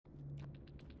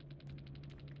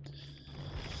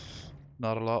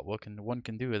Not a lot one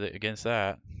can do with it against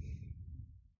that,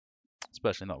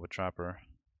 especially not with Trapper.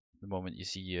 The moment you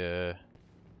see a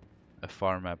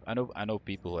farm map, I know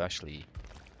people actually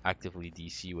actively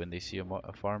DC when they see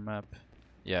a farm map.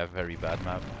 Yeah, very bad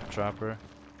map, Trapper.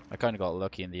 I kind of got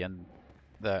lucky in the end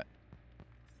that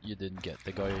you didn't get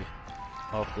the guy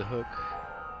off the hook.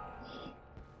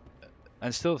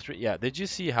 And still three. Yeah, did you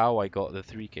see how I got the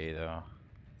 3K though?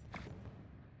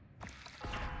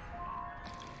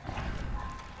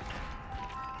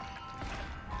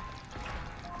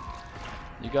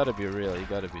 You gotta be real. You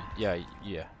gotta be. Yeah,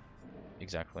 yeah,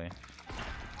 exactly.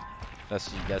 That's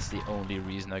the only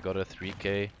reason I got a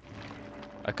 3K.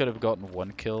 I could have gotten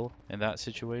 1 kill in that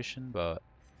situation, but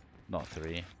not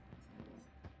 3.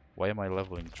 Why am I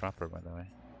leveling Trapper, by the way?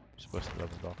 I'm supposed to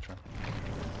level Doctor.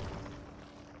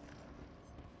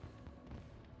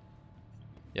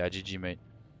 Yeah, GG, mate.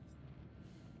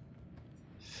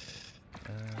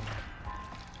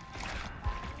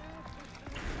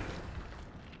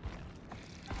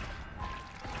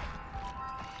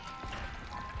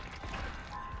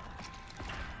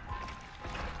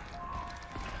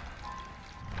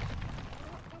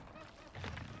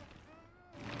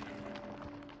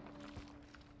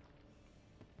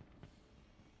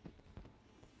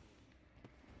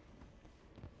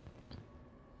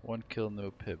 One kill,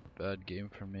 no pip. Bad game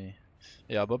for me.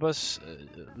 Yeah, Bubba's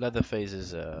leatherface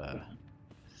is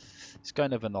it's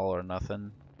kind of an all or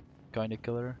nothing kind of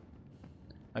killer.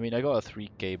 I mean, I got a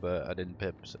 3K, but I didn't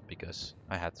pip because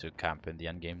I had to camp in the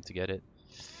end game to get it.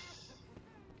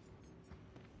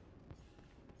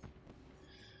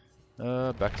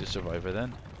 Back to Survivor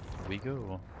then. Here we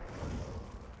go.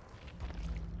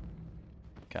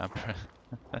 Camper.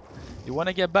 You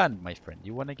wanna get banned, my friend?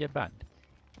 You wanna get banned?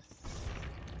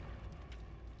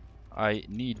 I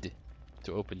need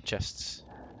to open chests.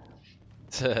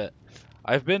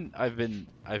 I've been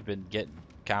getting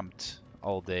camped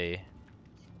all day.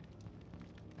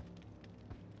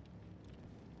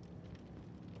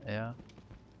 Yeah.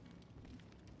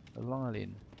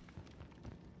 Longalin.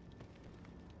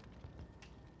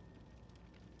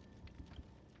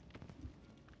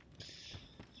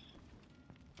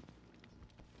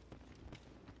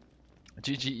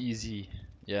 GG easy.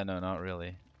 Yeah, no, not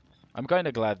really. I'm kind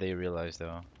of glad they realized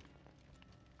though.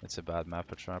 It's a bad map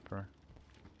for Trapper.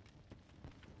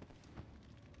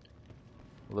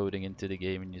 Loading into the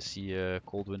game and you see a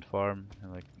cold wind farm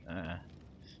and like,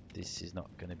 this is not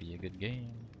gonna be a good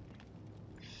game.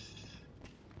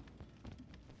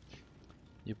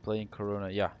 You playing Corona?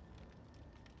 Yeah.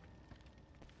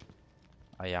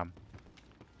 I am.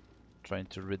 Trying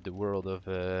to rid the world of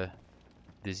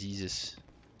diseases.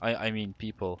 I mean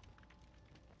people.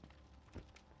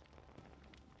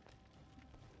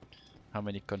 How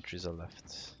many countries are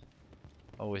left?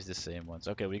 Always the same ones.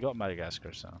 Okay, we got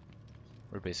Madagascar, so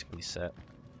we're basically set.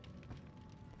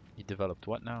 You developed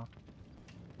what now?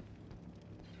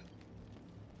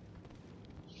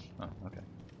 Oh, okay.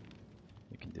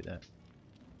 We can do that.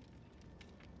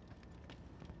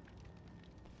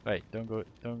 Right,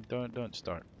 don't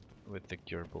start with the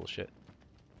cure bullshit.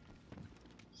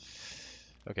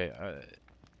 Okay,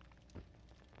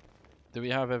 do we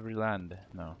have every land?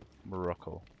 No.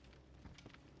 Morocco.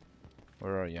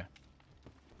 Where are you?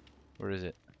 Where is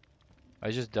it?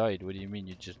 I just died. What do you mean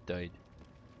you just died?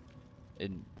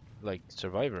 In, like,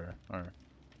 Survivor? Or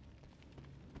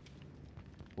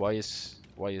why is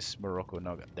Morocco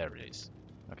not got... There it is.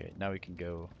 Okay, now we can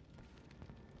go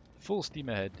full steam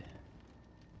ahead.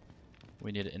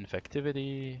 We need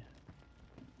infectivity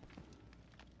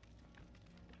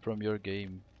from your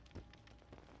game.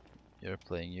 You're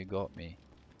playing, you got me.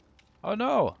 Oh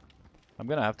no! I'm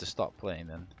gonna have to stop playing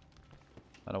then.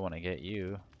 I don't want to get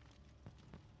you.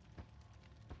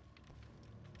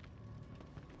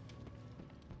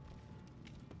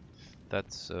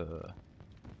 That's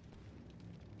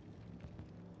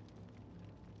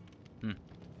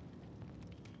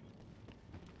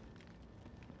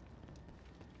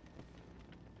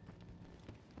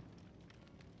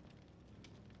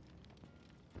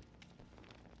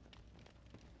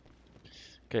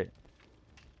Okay.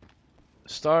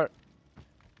 Start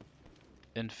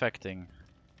infecting.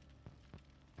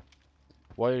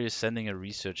 Why are you sending a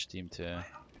research team to...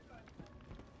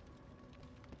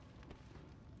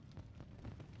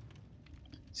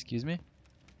 Excuse me?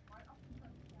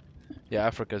 Yeah,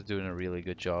 Africa's doing a really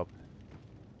good job.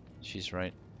 She's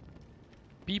right.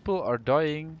 People are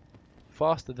dying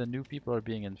faster than new people are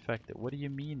being infected. What do you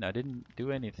mean? I didn't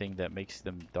do anything that makes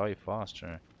them die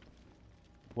faster.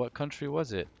 What country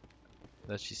was it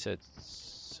that she said?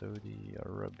 Saudi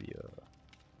Arabia.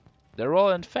 They're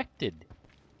all infected.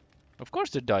 Of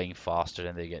course they're dying faster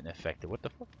than they're getting infected. What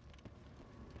the fuck?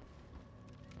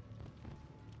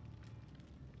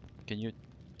 Can you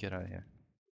get out of here?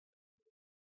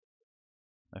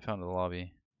 I found the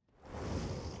lobby.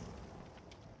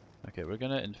 Okay, we're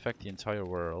gonna infect the entire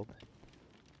world.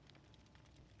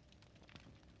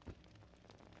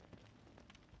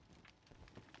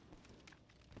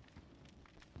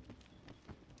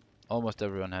 Almost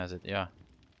everyone has it, yeah.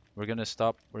 We're gonna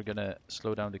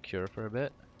slow down the cure for a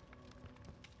bit.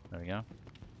 There we go.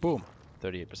 Boom!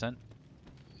 38%.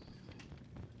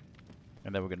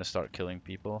 And then we're gonna start killing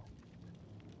people.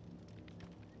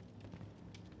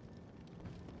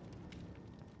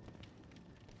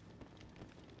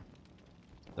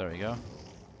 There we go.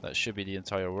 That should be the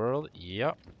entire world.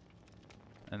 Yep.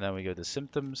 And then we go to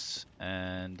symptoms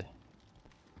and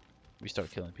we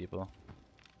start killing people.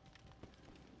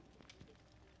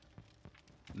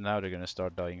 Now they're gonna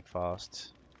start dying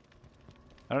fast.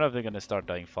 I don't know if they're gonna start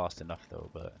dying fast enough though,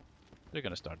 but they're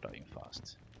gonna start dying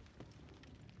fast.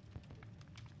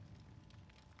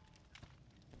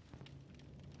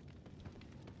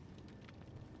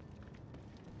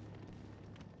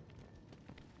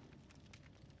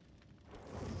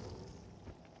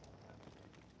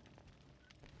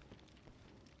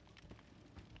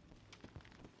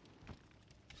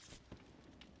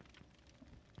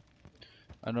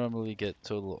 I normally get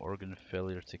total organ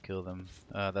failure to kill them.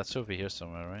 That's over here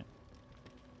somewhere, right?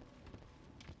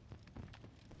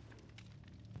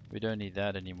 We don't need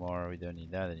that anymore, we don't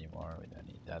need that anymore, we don't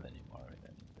need that anymore, we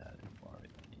don't need that anymore, we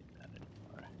don't need that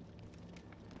anymore.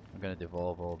 I'm gonna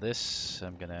devolve all this,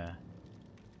 I'm gonna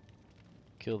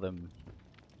kill them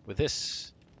with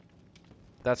this.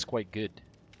 That's quite good.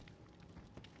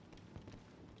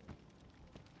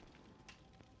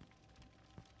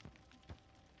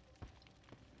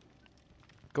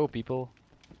 Go people,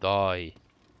 die.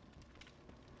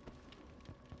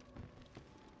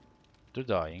 They're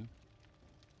dying.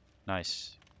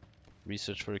 Nice.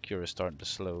 Research for a cure is starting to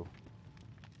slow.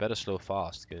 Better slow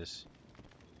fast, cause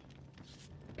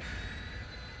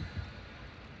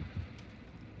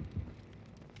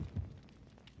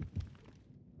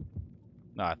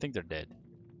no, I think they're dead.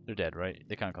 They're dead, right?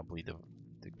 They can't complete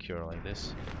the cure like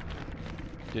this.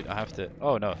 Dude, I have to.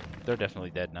 Oh no, they're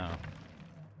definitely dead now.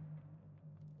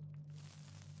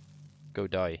 Go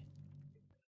die.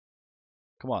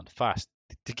 Come on, fast.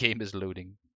 The game is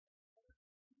loading.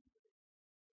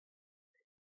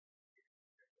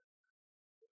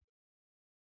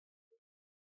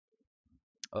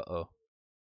 Uh-oh.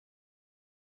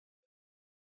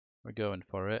 We're going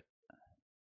for it.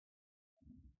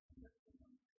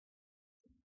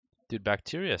 Dude,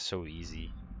 bacteria is so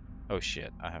easy. Oh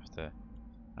shit, I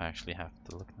actually have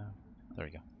to look now. There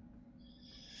we go.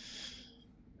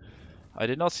 I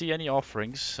did not see any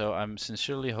offerings, so I'm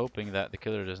sincerely hoping that the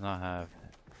killer does not have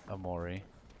a Mori.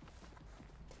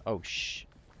 Oh shh.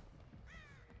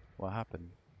 What happened?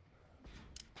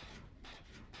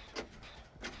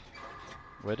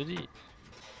 Where did he...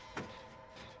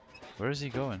 Where is he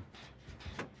going?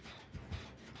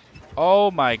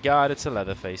 Oh my god, it's a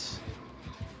leatherface.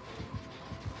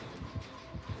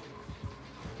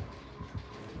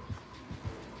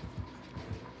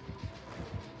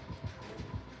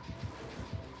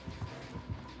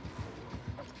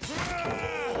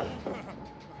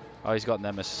 Oh, he's got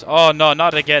Nemesis. Oh no,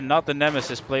 not again. Not the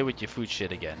Nemesis. Play with your food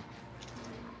shit again.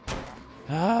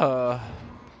 Ah,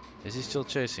 is he still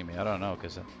chasing me? I don't know,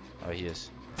 cause oh, he is.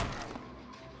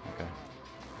 Okay.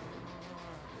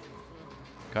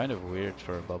 Kind of weird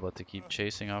for Bubba to keep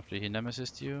chasing after he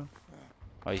Nemesis you.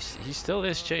 Oh, he still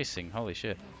is chasing. Holy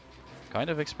shit. Kind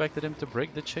of expected him to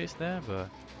break the chase there, but...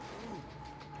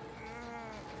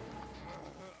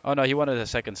 Oh no, he wanted a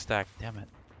second stack. Damn it.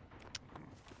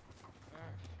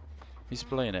 He's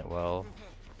playing it well.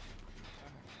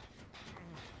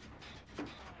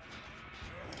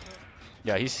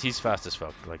 Yeah, he's fast as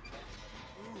fuck. Like,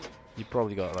 he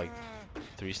probably got like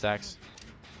 3 stacks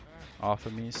off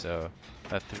of me, so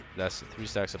that's 3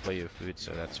 stacks of play your food,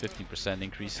 so that's 15%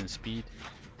 increase in speed.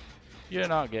 You're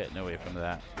not getting away from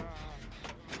that.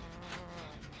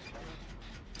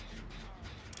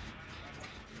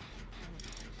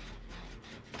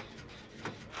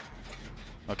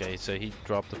 Okay, so he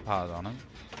dropped a pad on him.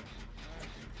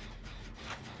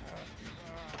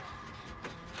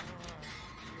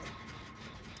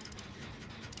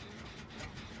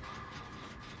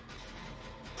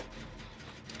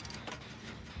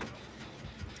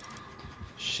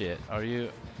 Shit, are you...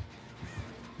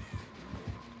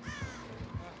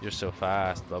 You're so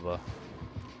fast, Bubba.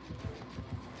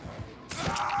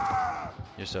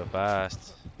 You're so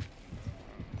fast.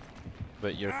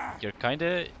 But you're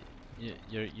kinda...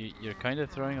 you're kind of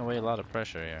throwing away a lot of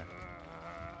pressure here.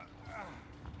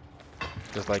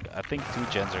 Because like I think 2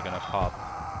 gens are gonna pop.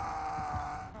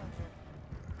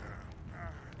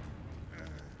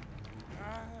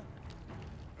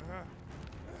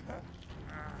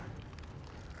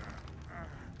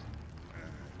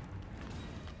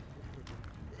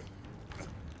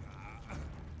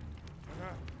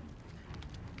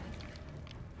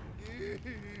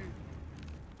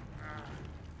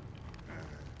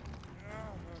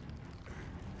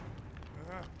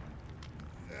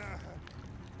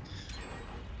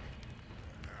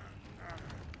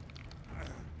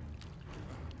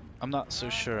 I'm not so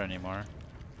sure anymore.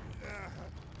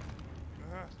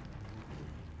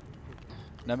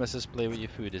 Nemesis play with your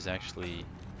food is actually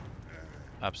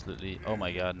absolutely. Oh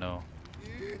my god, no.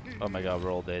 Oh my god,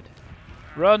 we're all dead.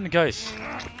 Run, guys!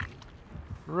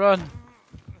 Run!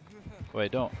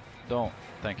 Wait, don't.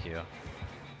 Thank you.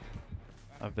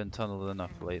 I've been tunneled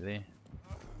enough lately.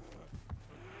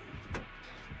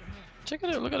 Check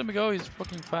it out, look at him go, he's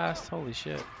fucking fast, holy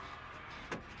shit.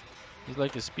 He's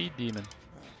like a speed demon.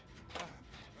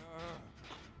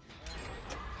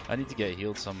 I need to get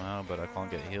healed somehow, but I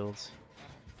can't get healed.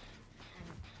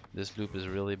 This loop is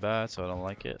really bad, so I don't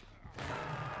like it.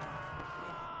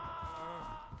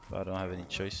 But I don't have any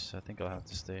choice, I think I'll have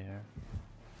to stay here.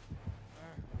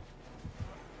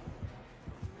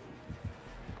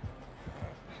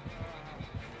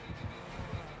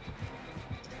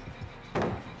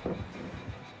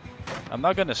 I'm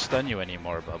not gonna stun you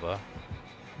anymore, Bubba.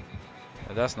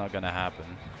 That's not gonna happen.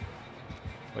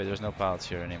 Wait, there's no pallets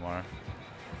here anymore.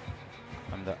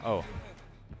 Oh,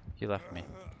 he left me.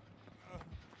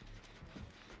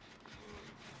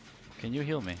 Can you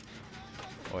heal me?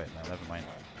 Oh wait, no, never mind.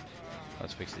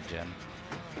 Let's fix the gen.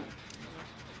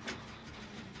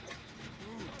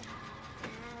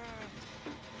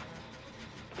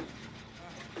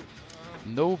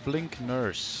 No blink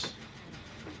nurse.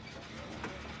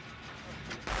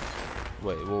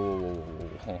 Wait, whoa.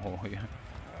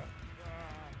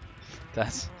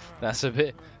 That's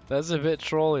a bit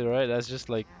trolly, right? That's just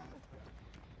like,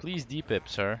 please depip,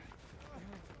 sir.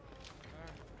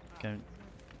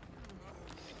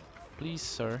 Please,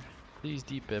 sir, please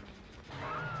depip.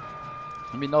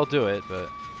 I mean, I'll do it, but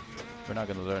we're not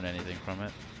gonna learn anything from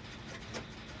it.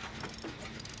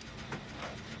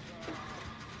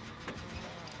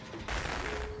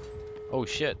 Oh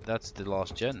shit, that's the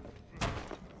last gen.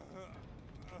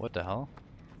 What the hell?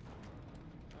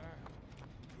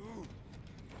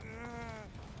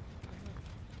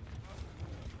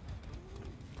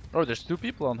 Oh, there's 2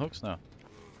 people on hooks now.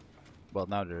 Well,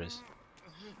 now there is.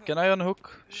 Can I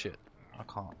unhook? Shit, I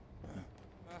can't.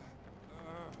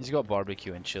 He's got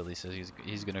barbecue and chili, so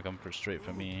he's gonna come for straight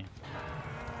for me,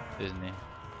 isn't he?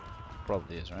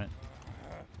 Probably is, right?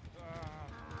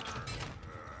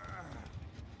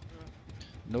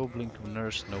 No blink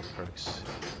nurse, no perks.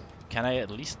 Can I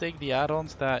at least take the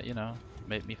add-ons that, you know,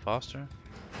 make me faster?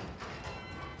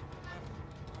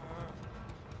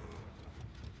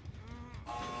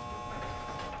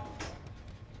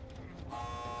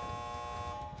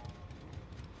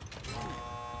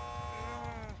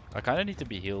 I kind of need to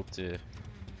be healed to.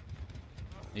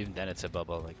 Even then, it's a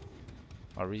bubble. Like,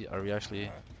 are we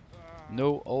actually?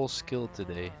 No all skill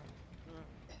today.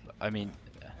 I mean,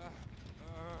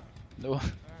 no,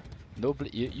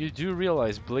 you do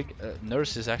realize blink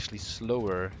nurse is actually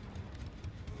slower.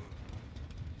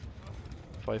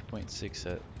 5.6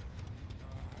 at.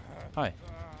 Hi.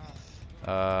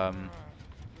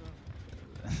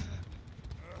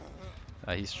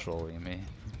 He's trolling me.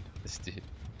 This dude.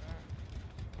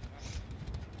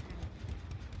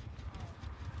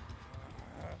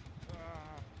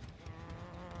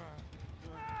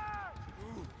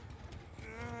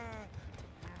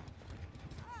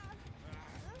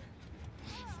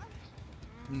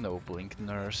 No blink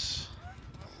nurse.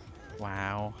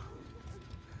 Wow.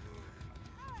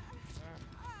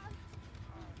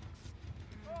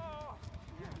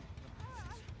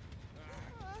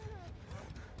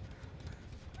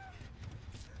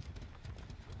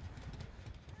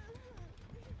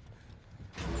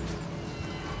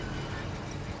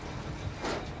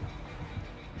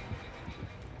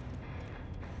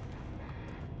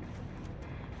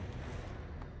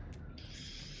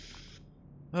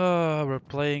 We're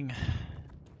playing.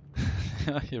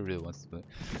 He really wants to play.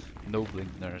 No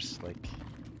blink nurse, like.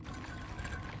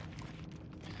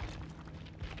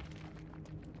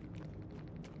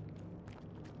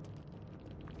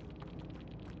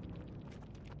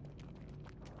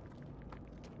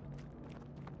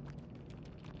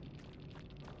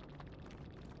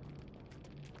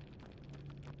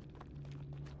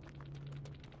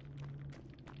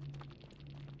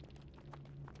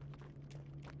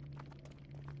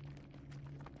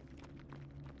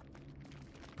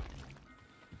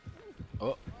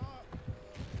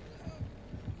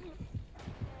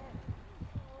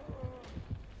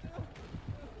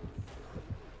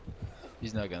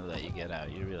 He's not gonna let you get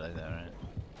out. You realize that, right?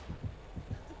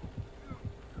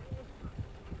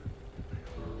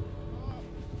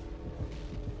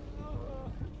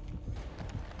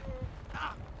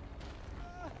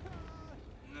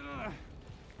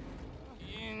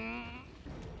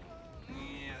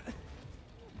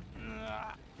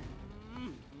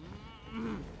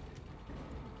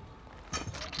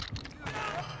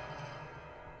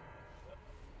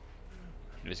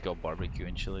 He's got barbecue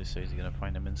and chili, so he's gonna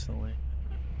find him instantly.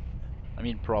 I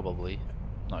mean, probably.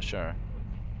 Not sure.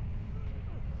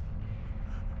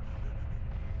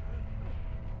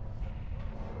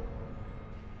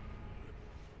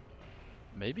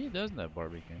 Maybe he doesn't have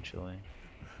barbecue and chili.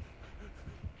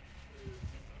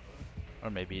 Or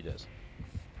maybe he does.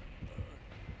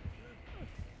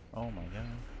 Oh my god.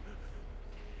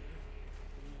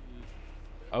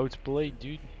 Outplayed,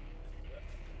 dude.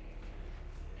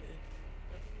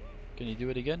 Can you do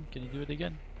it again? Can you do it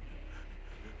again?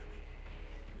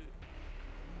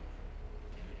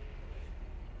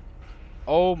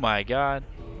 Oh my god.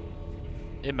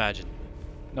 Imagine.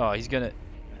 No, he's gonna...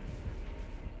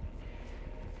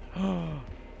 I'm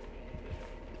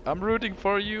rooting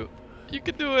for you. You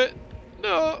can do it.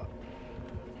 No.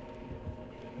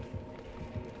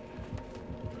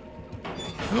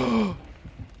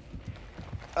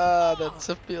 Ah,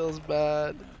 that feels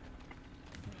bad.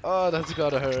 Oh, that's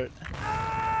gotta hurt.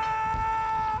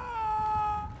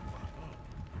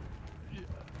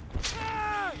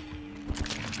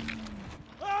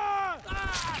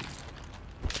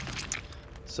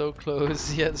 So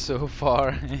close, yet so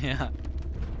far. Yeah.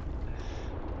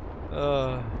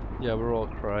 Yeah, we're all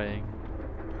crying.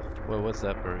 Well, what's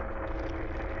that bird?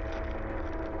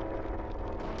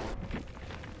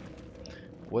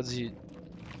 What's he?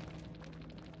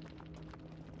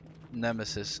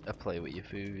 Nemesis, I play with your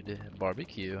food.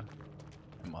 Barbecue.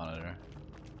 Monitor.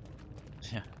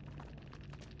 Yeah.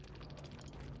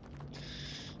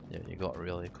 Yeah, you got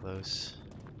really close.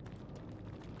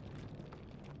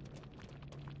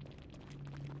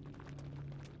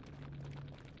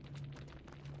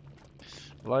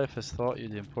 Life has taught you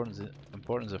the importance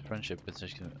of friendship.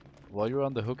 While you're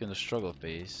on the hook in the struggle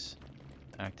phase,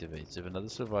 activates. If another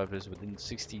survivor is within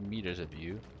 16 meters of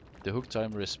you, the hook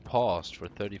timer is paused for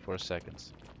 34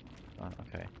 seconds.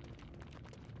 Okay.